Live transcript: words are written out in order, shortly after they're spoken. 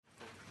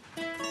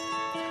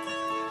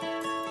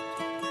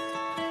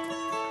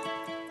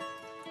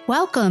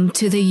Welcome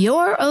to the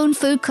Your Own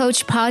Food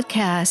Coach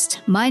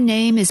podcast. My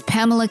name is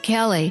Pamela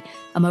Kelly.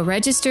 I'm a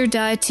registered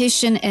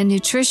dietitian and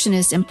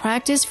nutritionist in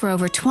practice for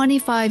over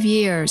 25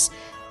 years.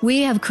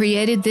 We have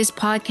created this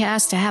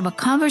podcast to have a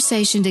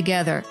conversation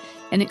together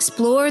and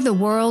explore the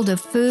world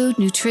of food,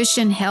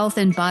 nutrition, health,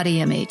 and body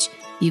image.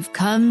 You've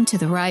come to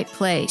the right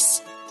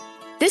place.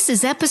 This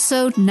is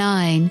episode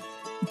 9,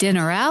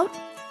 Dinner Out,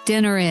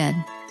 Dinner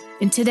In.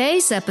 In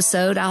today's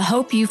episode, I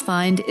hope you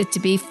find it to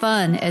be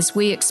fun as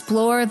we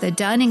explore the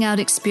dining out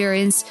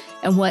experience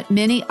and what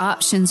many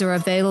options are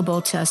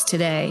available to us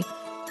today.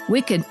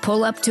 We could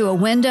pull up to a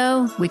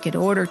window, we could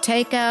order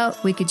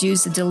takeout, we could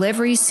use a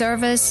delivery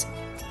service.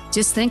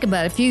 Just think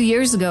about it. A few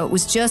years ago, it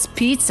was just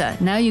pizza.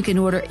 Now you can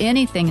order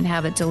anything and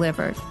have it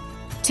delivered.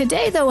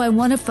 Today, though, I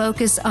want to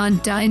focus on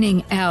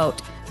dining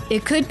out.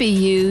 It could be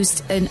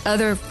used in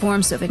other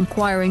forms of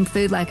acquiring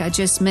food like I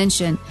just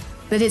mentioned,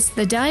 but it's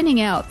the dining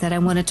out that I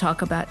want to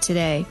talk about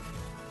today.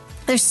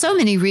 There's so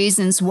many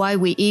reasons why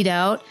we eat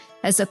out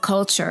as a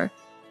culture.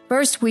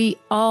 First, we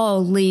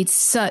all lead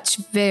such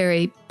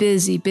very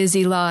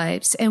busy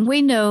lives, and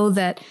we know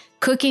that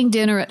cooking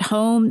dinner at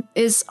home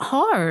is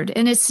hard,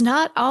 and it's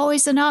not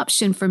always an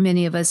option for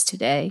many of us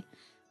today.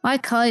 My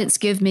clients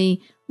give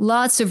me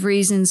lots of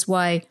reasons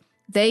why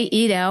they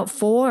eat out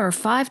 4 or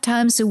 5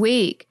 times a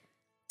week.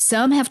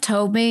 Some have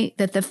told me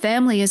that the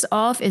family is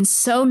off in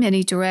so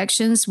many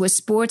directions with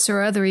sports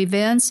or other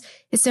events,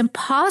 it's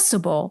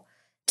impossible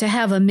to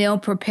have a meal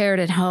prepared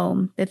at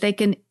home, that they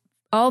can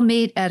all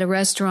meet at a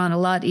restaurant a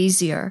lot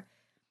easier.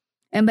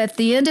 And at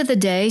the end of the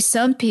day,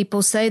 some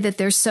people say that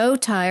they're so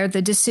tired,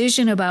 the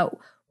decision about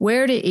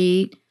where to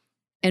eat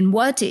and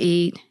what to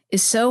eat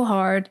is so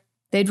hard,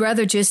 they'd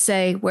rather just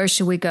say, where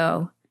should we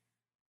go?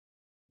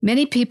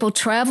 Many people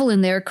travel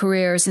in their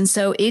careers, and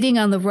so eating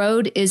on the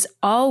road is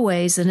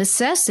always a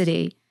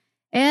necessity.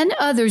 And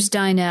others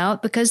dine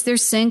out because they're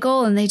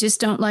single and they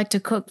just don't like to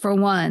cook for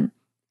one.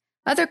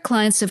 Other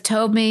clients have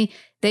told me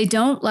they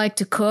don't like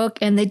to cook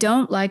and they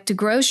don't like to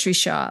grocery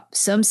shop.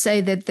 Some say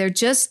that they're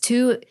just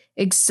too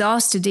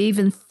exhausted to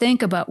even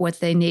think about what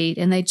they need,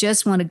 and they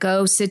just want to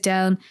go sit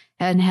down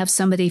and have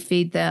somebody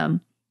feed them.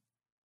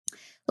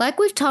 Like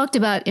we've talked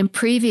about in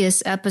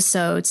previous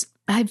episodes,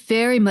 I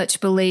very much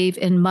believe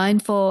in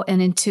mindful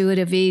and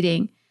intuitive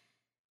eating.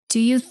 Do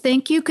you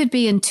think you could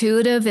be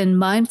intuitive and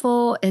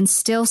mindful and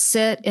still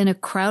sit in a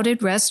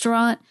crowded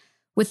restaurant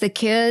with the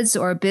kids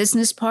or a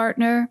business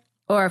partner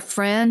or a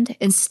friend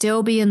and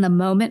still be in the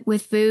moment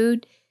with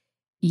food?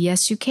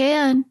 Yes, you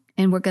can.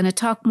 And we're going to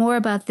talk more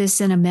about this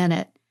in a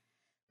minute.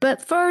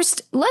 But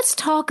first, let's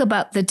talk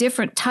about the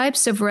different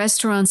types of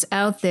restaurants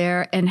out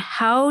there and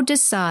how to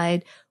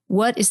decide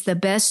what is the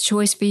best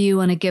choice for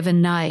you on a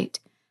given night.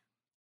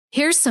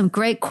 Here's some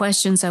great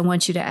questions I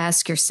want you to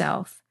ask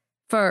yourself.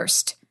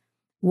 First,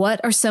 what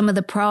are some of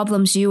the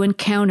problems you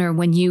encounter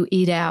when you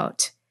eat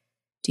out?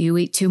 Do you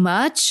eat too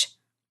much?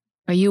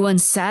 Are you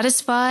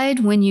unsatisfied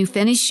when you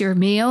finish your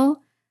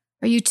meal?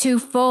 Are you too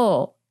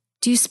full?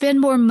 Do you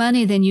spend more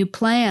money than you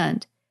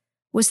planned?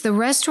 Was the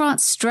restaurant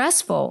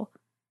stressful?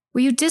 Were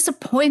you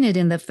disappointed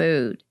in the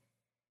food?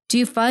 Do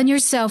you find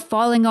yourself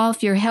falling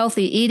off your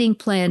healthy eating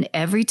plan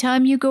every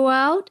time you go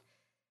out?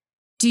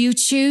 Do you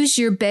choose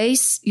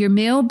your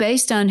meal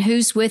based on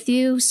who's with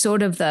you,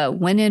 sort of the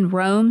when in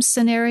Rome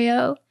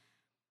scenario?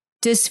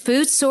 Does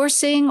food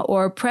sourcing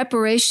or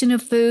preparation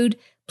of food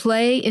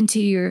play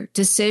into your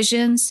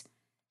decisions?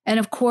 And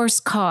of course,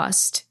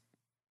 cost.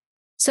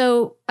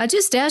 So I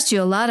just asked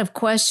you a lot of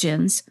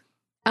questions.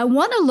 I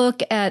want to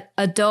look at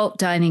adult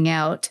dining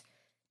out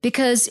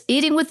because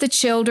eating with the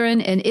children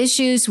and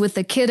issues with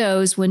the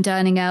kiddos when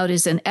dining out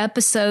is an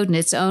episode in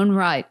its own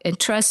right. And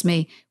trust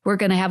me, we're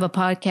going to have a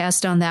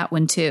podcast on that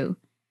one too.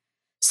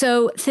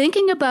 So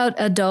thinking about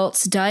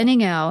adults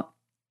dining out,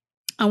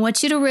 I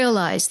want you to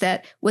realize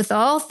that with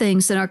all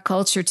things in our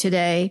culture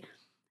today,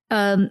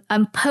 I'm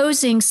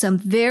posing some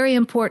very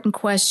important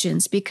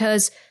questions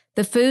because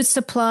the food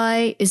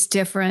supply is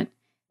different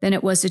than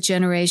it was a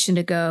generation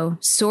ago.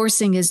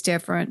 Sourcing is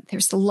different.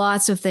 There's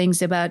lots of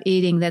things about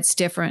eating that's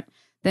different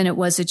than it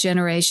was a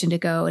generation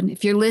ago. And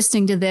if you're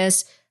listening to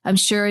this, I'm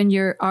sure and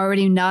you're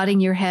already nodding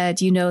your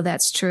head, you know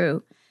that's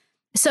true.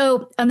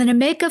 So I'm going to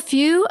make a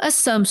few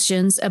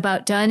assumptions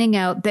about dining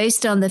out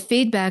based on the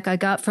feedback I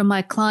got from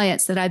my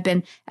clients that I've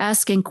been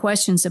asking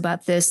questions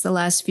about this the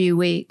last few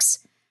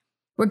weeks.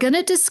 We're going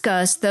to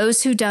discuss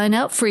those who dine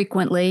out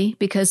frequently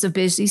because of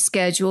busy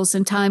schedules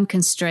and time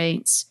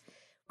constraints.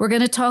 We're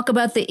going to talk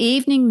about the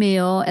evening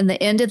meal and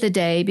the end of the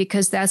day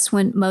because that's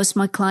when most of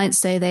my clients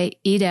say they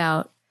eat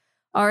out.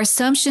 Our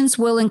assumptions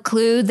will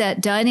include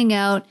that dining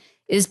out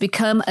is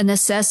become a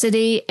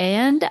necessity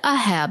and a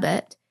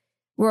habit.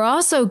 We're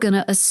also going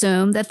to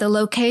assume that the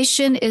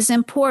location is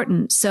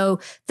important. So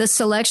the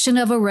selection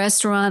of a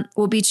restaurant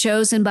will be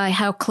chosen by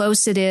how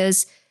close it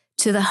is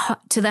to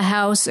the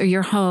house or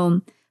your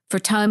home for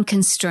time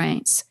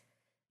constraints.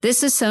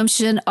 This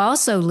assumption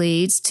also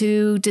leads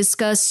to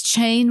discuss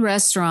chain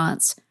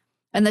restaurants.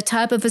 and the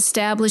type of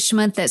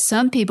establishment that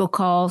some people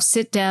call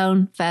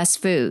sit-down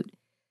fast food.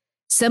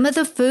 Some of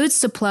the food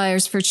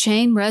suppliers for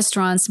chain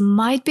restaurants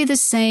might be the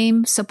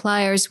same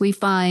suppliers we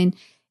find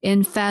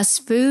in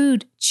fast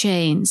food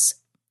chains,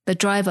 the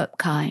drive-up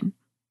kind.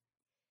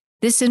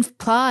 This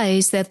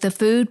implies that the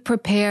food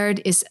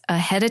prepared is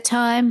ahead of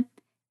time,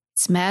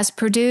 it's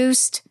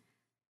mass-produced,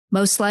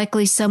 most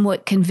likely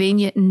somewhat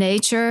convenient in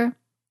nature,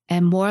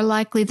 and more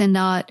likely than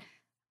not,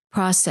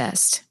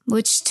 processed,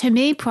 which to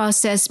me,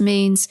 processed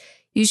means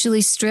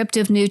usually stripped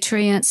of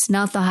nutrients,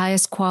 not the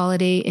highest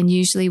quality, and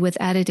usually with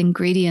added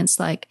ingredients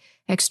like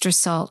extra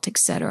salt,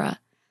 etc.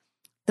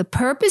 The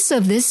purpose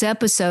of this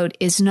episode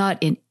is not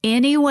in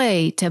any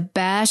way to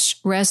bash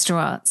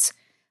restaurants,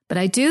 but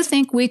I do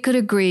think we could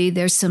agree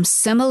there's some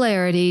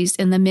similarities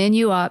in the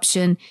menu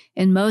option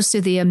in most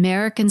of the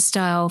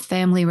American-style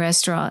family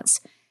restaurants.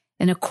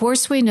 And of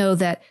course, we know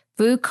that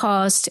food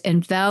cost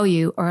and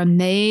value are a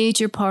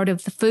major part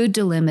of the food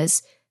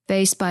dilemmas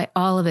faced by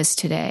all of us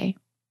today.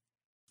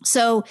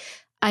 So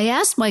I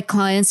asked my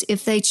clients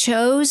if they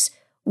chose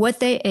what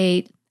they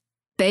ate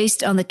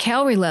based on the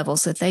calorie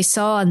levels that they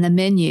saw on the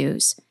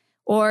menus,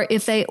 or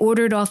if they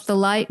ordered off the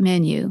light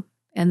menu,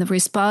 and the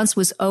response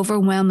was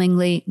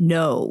overwhelmingly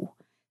no.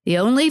 The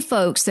only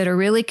folks that are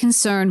really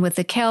concerned with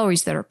the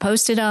calories that are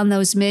posted on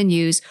those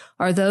menus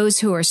are those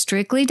who are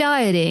strictly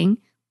dieting.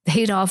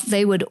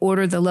 They would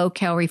order the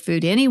low-calorie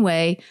food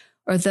anyway,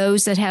 or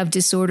those that have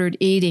disordered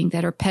eating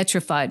that are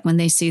petrified when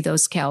they see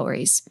those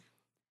calories.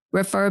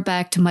 Refer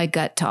back to my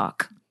gut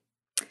talk.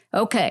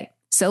 Okay,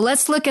 so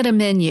let's look at a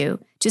menu.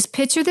 Just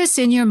picture this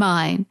in your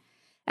mind.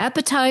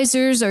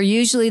 Appetizers are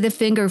usually the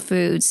finger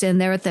foods,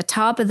 and they're at the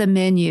top of the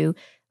menu,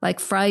 like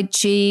fried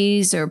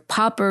cheese or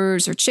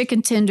poppers or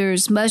chicken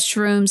tenders,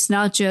 mushrooms,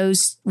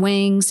 nachos,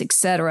 wings,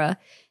 etc.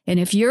 And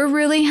if you're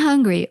really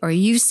hungry or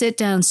you sit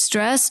down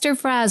stressed or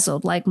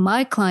frazzled, like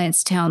my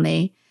clients tell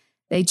me,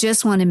 they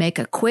just want to make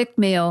a quick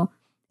meal,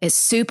 it's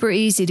super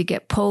easy to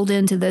get pulled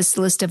into this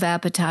list of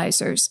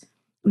appetizers.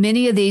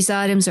 Many of these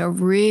items are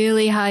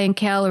really high in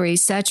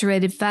calories,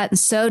 saturated fat, and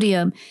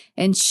sodium,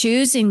 and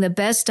choosing the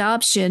best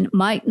option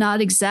might not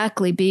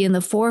exactly be in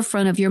the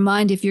forefront of your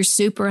mind if you're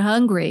super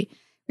hungry.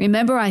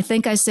 Remember, I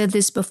think I said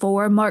this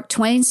before, Mark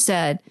Twain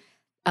said,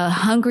 a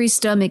hungry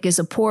stomach is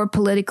a poor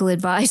political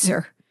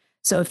advisor.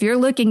 So if you're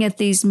looking at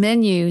these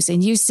menus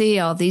and you see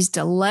all these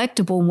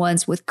delectable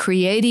ones with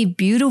creative,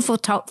 beautiful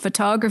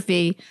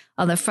photography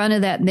on the front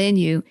of that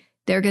menu,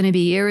 they're going to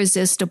be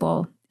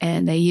irresistible,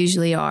 and they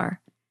usually are.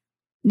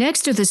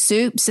 Next are the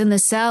soups and the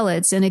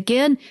salads, and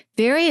again,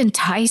 very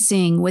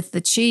enticing with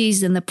the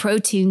cheese and the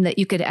protein that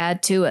you could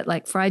add to it,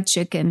 like fried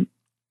chicken,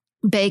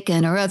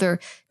 bacon, or other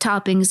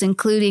toppings,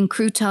 including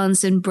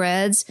croutons and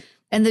breads.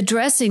 And the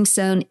dressings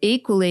sound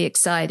equally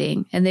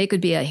exciting, and they could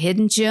be a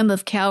hidden gem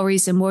of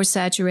calories and more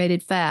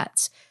saturated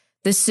fats.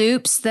 The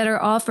soups that are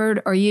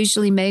offered are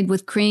usually made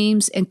with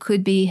creams and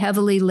could be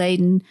heavily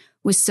laden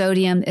with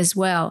sodium as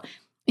well.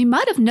 You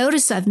might have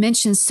noticed I've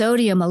mentioned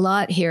sodium a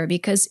lot here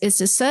because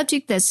it's a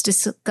subject that's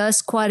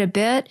discussed quite a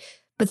bit,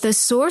 but the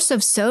source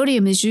of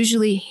sodium is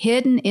usually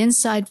hidden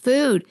inside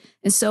food.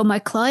 And so my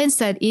clients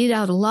that eat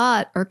out a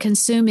lot are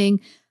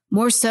consuming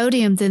more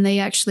sodium than they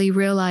actually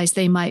realize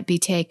they might be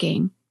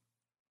taking.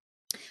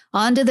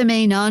 On to the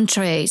main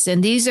entrees,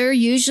 and these are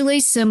usually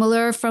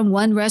similar from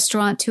one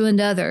restaurant to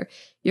another.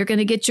 You're going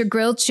to get your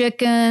grilled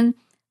chicken,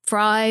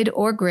 fried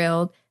or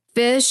grilled,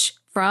 fish,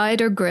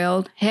 fried or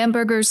grilled,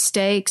 hamburgers,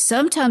 steaks,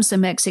 sometimes a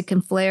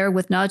Mexican flair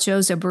with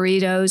nachos or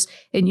burritos,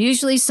 and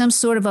usually some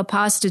sort of a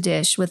pasta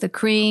dish with a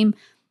cream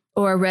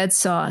or a red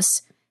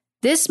sauce.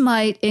 This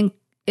might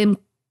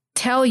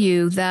tell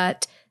you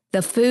that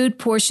the food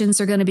portions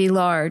are going to be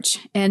large,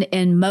 and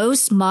in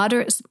most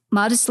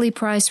modestly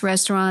priced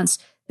restaurants,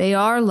 they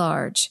are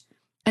large.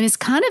 And it's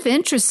kind of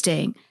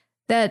interesting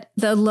that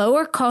the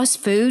lower cost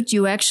food,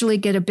 you actually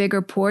get a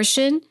bigger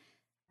portion.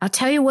 I'll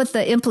tell you what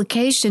the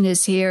implication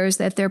is here is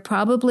that they're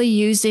probably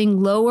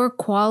using lower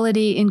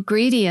quality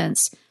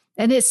ingredients,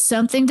 and it's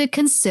something to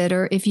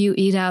consider if you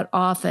eat out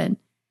often.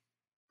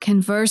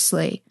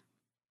 Conversely,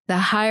 the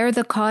higher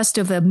the cost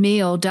of a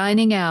meal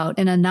dining out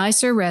in a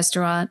nicer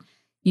restaurant,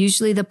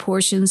 usually the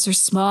portions are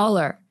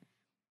smaller.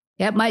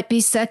 That might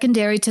be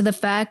secondary to the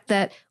fact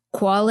that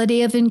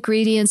quality of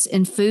ingredients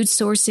in food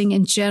sourcing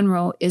in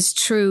general is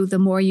true the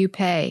more you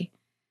pay.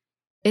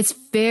 It's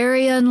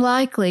very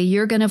unlikely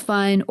you're going to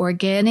find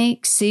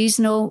organic,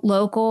 seasonal,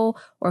 local,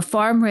 or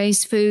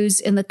farm-raised foods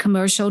in the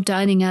commercial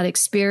dining out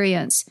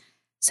experience.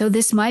 So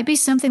this might be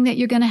something that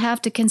you're going to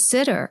have to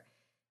consider.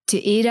 To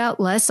eat out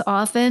less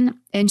often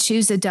and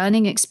choose a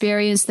dining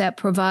experience that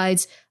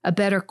provides a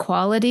better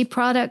quality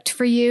product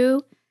for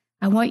you,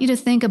 I want you to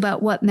think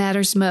about what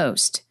matters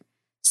most.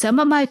 Some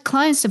of my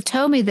clients have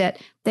told me that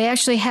they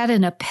actually had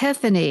an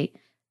epiphany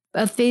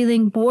of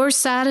feeling more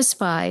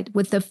satisfied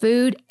with the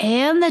food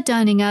and the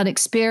dining out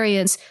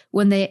experience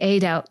when they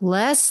ate out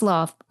less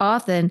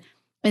often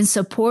and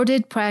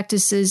supported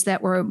practices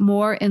that were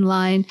more in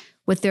line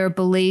with their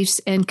beliefs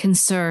and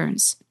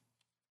concerns.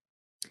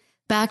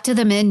 Back to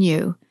the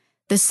menu.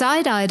 The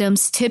side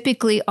items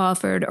typically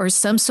offered are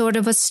some sort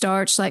of a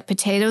starch like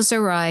potatoes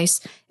or rice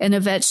and a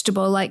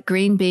vegetable like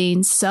green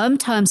beans,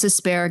 sometimes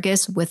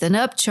asparagus with an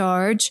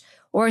upcharge,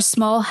 or a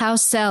small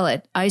house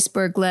salad,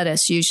 iceberg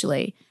lettuce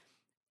usually.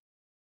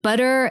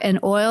 Butter and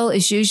oil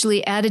is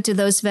usually added to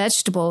those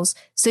vegetables,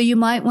 so you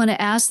might want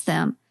to ask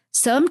them.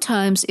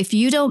 Sometimes if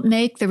you don't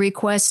make the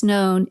request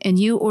known and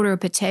you order a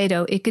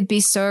potato, it could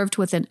be served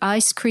with an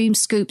ice cream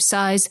scoop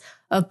size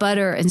of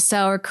butter and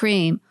sour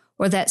cream,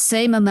 or that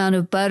same amount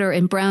of butter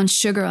and brown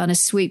sugar on a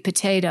sweet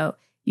potato.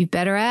 You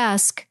better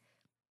ask.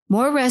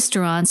 More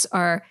restaurants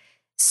are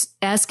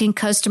asking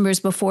customers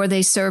before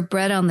they serve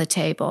bread on the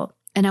table.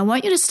 And I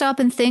want you to stop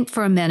and think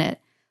for a minute.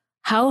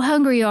 How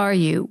hungry are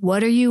you?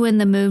 What are you in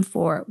the mood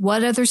for?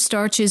 What other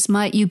starches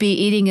might you be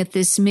eating at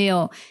this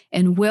meal?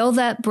 And will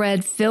that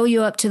bread fill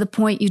you up to the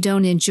point you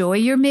don't enjoy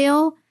your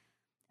meal?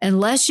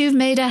 Unless you've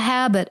made a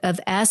habit of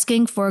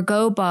asking for a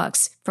go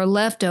box for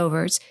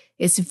leftovers,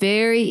 it's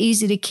very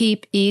easy to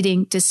keep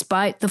eating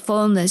despite the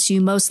fullness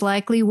you most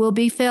likely will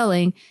be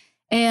feeling.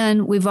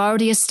 And we've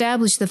already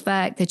established the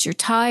fact that you're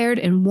tired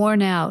and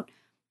worn out.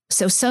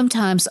 So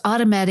sometimes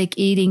automatic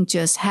eating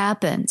just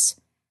happens.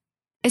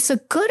 It's a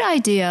good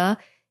idea,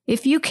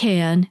 if you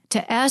can,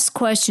 to ask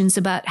questions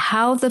about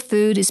how the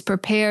food is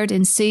prepared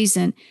and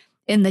seasoned.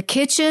 In the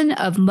kitchen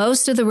of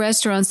most of the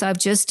restaurants I've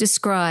just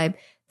described,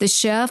 the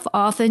chef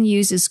often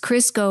uses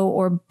Crisco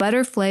or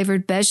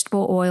butter-flavored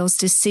vegetable oils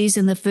to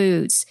season the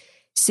foods.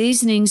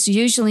 Seasonings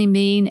usually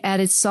mean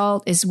added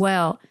salt as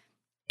well.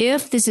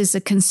 If this is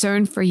a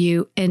concern for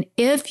you, and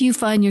if you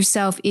find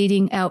yourself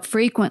eating out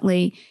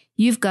frequently,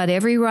 you've got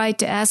every right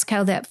to ask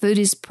how that food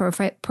is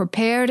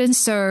prepared and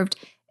served,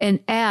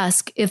 and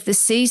ask if the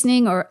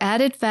seasoning or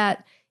added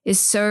fat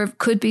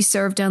could be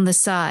served on the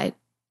side.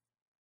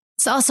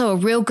 It's also a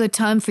real good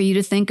time for you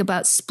to think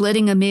about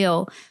splitting a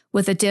meal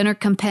with a dinner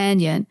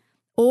companion,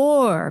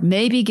 or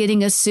maybe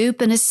getting a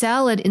soup and a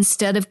salad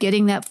instead of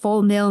getting that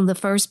full meal in the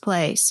first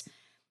place.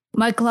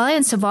 My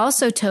clients have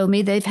also told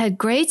me they've had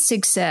great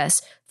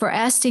success for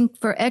asking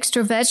for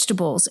extra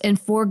vegetables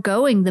and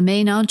foregoing the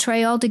main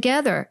entree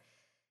altogether.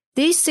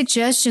 These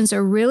suggestions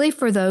are really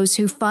for those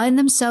who find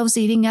themselves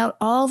eating out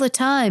all the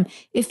time.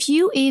 If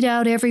you eat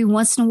out every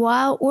once in a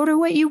while, order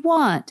what you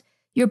want.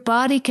 Your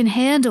body can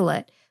handle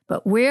it.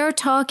 But we're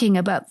talking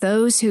about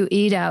those who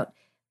eat out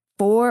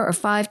 4 or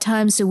 5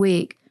 times a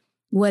week.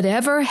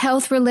 Whatever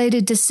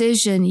health-related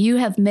decision you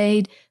have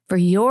made for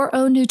your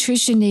own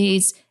nutrition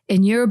needs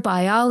and your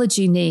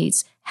biology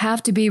needs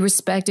have to be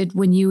respected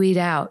when you eat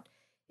out.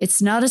 It's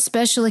not a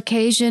special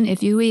occasion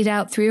if you eat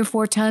out 3 or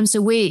 4 times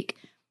a week.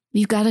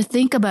 You've got to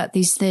think about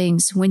these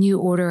things when you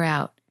order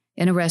out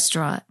in a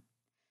restaurant.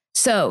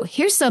 So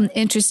here's some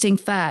interesting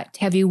fact.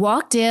 Have you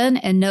walked in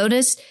and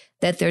noticed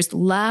that there's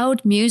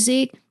loud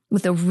music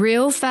with a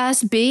real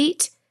fast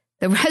beat?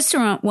 The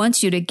restaurant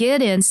wants you to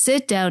get in,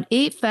 sit down,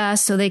 eat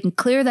fast so they can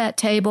clear that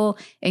table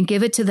and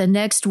give it to the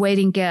next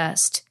waiting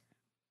guest.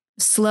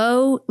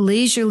 Slow,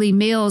 leisurely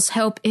meals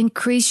help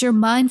increase your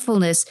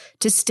mindfulness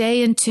to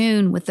stay in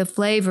tune with the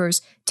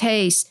flavors,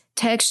 tastes,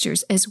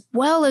 textures, as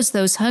well as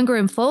those hunger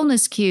and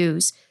fullness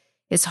cues.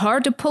 It's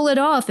hard to pull it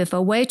off if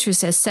a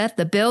waitress has set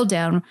the bill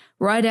down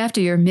right after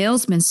your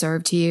meal's been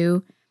served to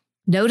you.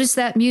 Notice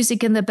that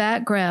music in the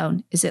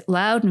background. Is it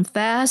loud and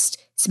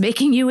fast? It's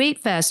making you eat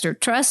faster,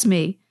 trust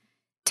me.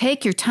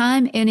 Take your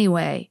time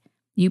anyway.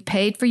 You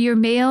paid for your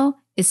meal.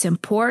 It's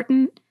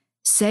important.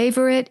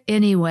 Savor it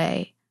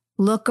anyway.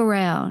 Look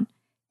around.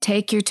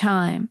 Take your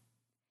time.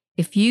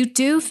 If you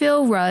do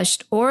feel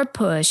rushed or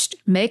pushed,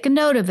 make a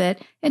note of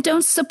it and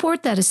don't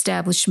support that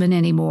establishment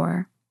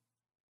anymore.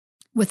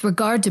 With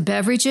regard to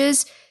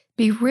beverages,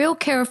 be real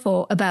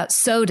careful about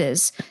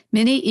sodas.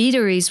 Many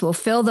eateries will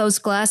fill those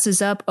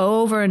glasses up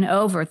over and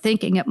over,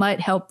 thinking it might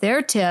help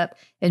their tip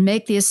and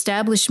make the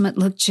establishment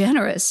look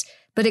generous,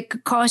 but it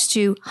could cost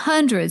you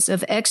hundreds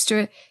of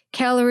extra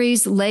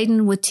calories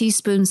laden with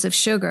teaspoons of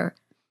sugar.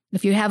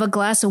 If you have a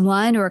glass of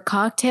wine or a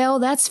cocktail,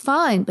 that's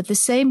fine, but the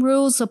same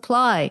rules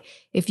apply.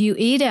 If you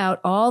eat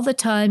out all the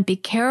time, be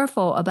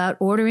careful about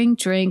ordering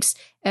drinks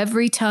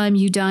every time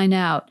you dine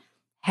out.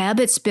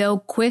 Habits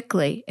build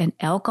quickly, and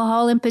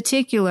alcohol in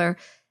particular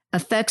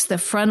affects the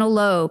frontal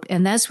lobe,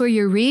 and that's where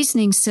your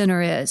reasoning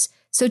center is.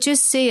 So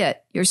just see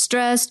it. You're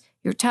stressed,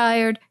 you're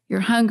tired,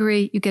 you're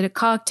hungry, you get a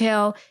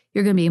cocktail,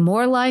 you're going to be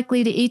more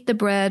likely to eat the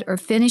bread or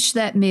finish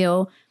that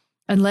meal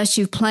unless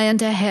you've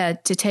planned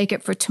ahead to take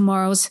it for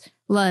tomorrow's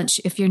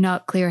lunch if you're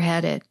not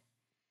clear-headed.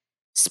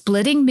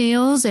 Splitting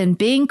meals and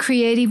being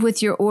creative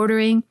with your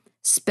ordering,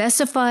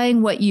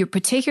 specifying what your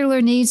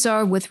particular needs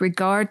are with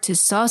regard to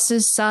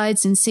sauces,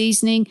 sides, and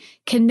seasoning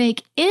can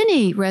make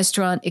any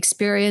restaurant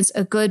experience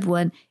a good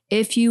one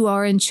if you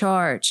are in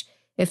charge.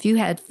 If you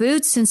had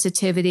food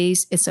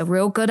sensitivities, it's a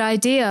real good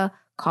idea.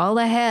 Call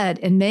ahead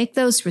and make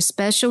those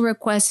special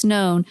requests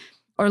known,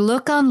 or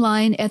look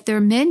online at their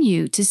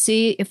menu to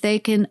see if they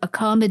can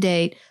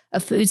accommodate a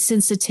food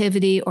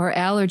sensitivity or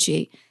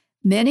allergy.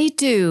 Many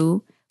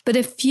do, but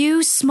a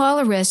few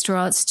smaller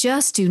restaurants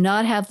just do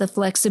not have the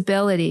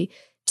flexibility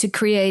to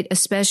create a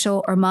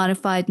special or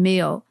modified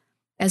meal.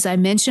 As I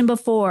mentioned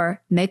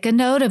before, make a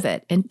note of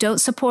it and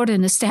don't support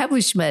an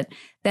establishment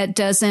that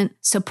doesn't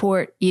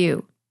support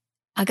you.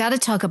 I got to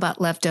talk about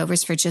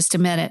leftovers for just a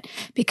minute,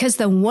 because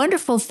the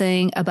wonderful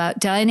thing about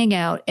dining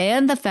out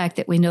and the fact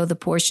that we know the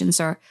portions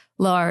are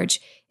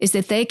large is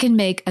that they can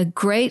make a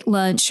great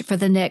lunch for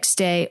the next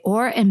day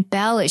or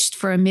embellished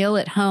for a meal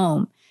at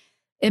home.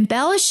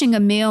 Embellishing a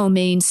meal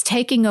means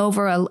taking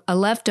over a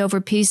leftover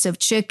piece of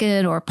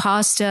chicken or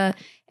pasta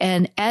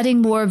and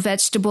adding more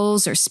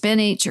vegetables or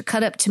spinach or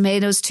cut up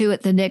tomatoes to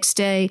it the next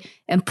day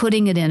and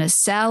putting it in a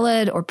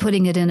salad or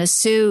putting it in a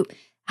soup.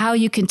 How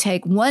you can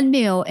take one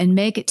meal and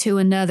make it to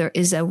another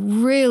is a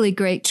really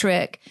great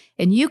trick,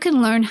 and you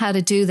can learn how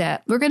to do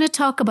that. We're going to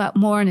talk about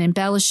more on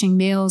embellishing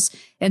meals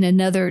in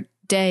another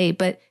day,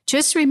 but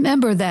just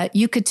remember that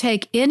you could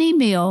take any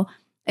meal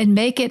and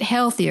make it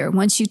healthier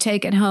once you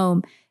take it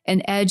home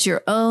and add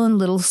your own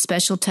little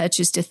special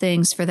touches to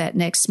things for that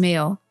next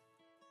meal.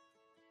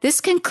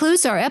 This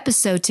concludes our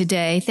episode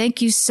today.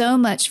 Thank you so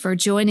much for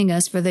joining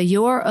us for the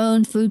Your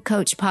Own Food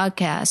Coach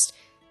podcast.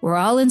 We're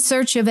all in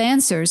search of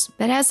answers,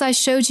 but as I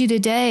showed you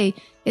today,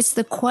 it's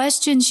the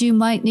questions you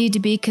might need to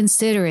be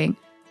considering,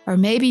 or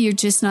maybe you're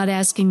just not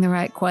asking the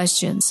right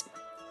questions.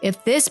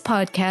 If this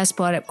podcast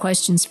brought up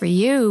questions for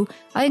you,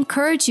 I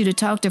encourage you to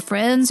talk to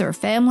friends or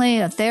family,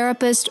 a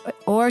therapist,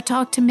 or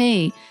talk to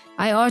me.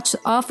 I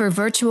offer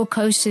virtual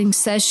coaching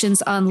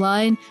sessions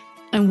online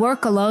and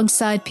work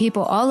alongside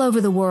people all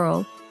over the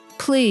world.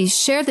 Please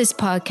share this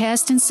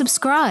podcast and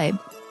subscribe.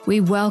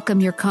 We welcome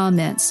your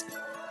comments.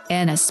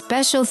 And a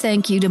special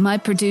thank you to my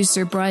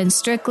producer, Brian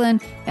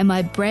Strickland, and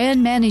my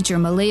brand manager,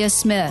 Malia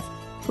Smith.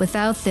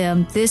 Without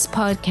them, this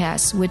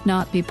podcast would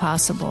not be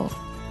possible.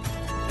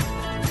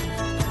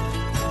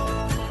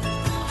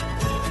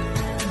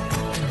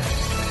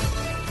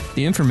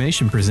 The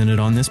information presented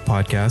on this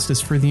podcast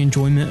is for the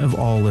enjoyment of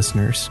all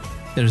listeners.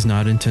 It is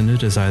not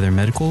intended as either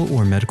medical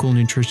or medical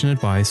nutrition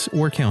advice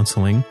or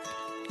counseling,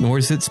 nor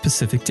is it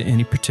specific to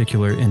any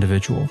particular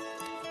individual.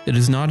 It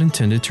is not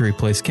intended to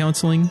replace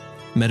counseling,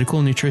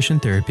 medical nutrition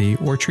therapy,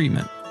 or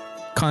treatment.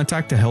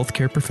 Contact a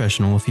healthcare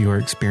professional if you are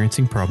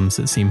experiencing problems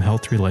that seem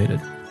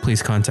health-related.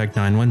 Please contact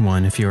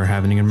 911 if you are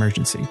having an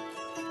emergency.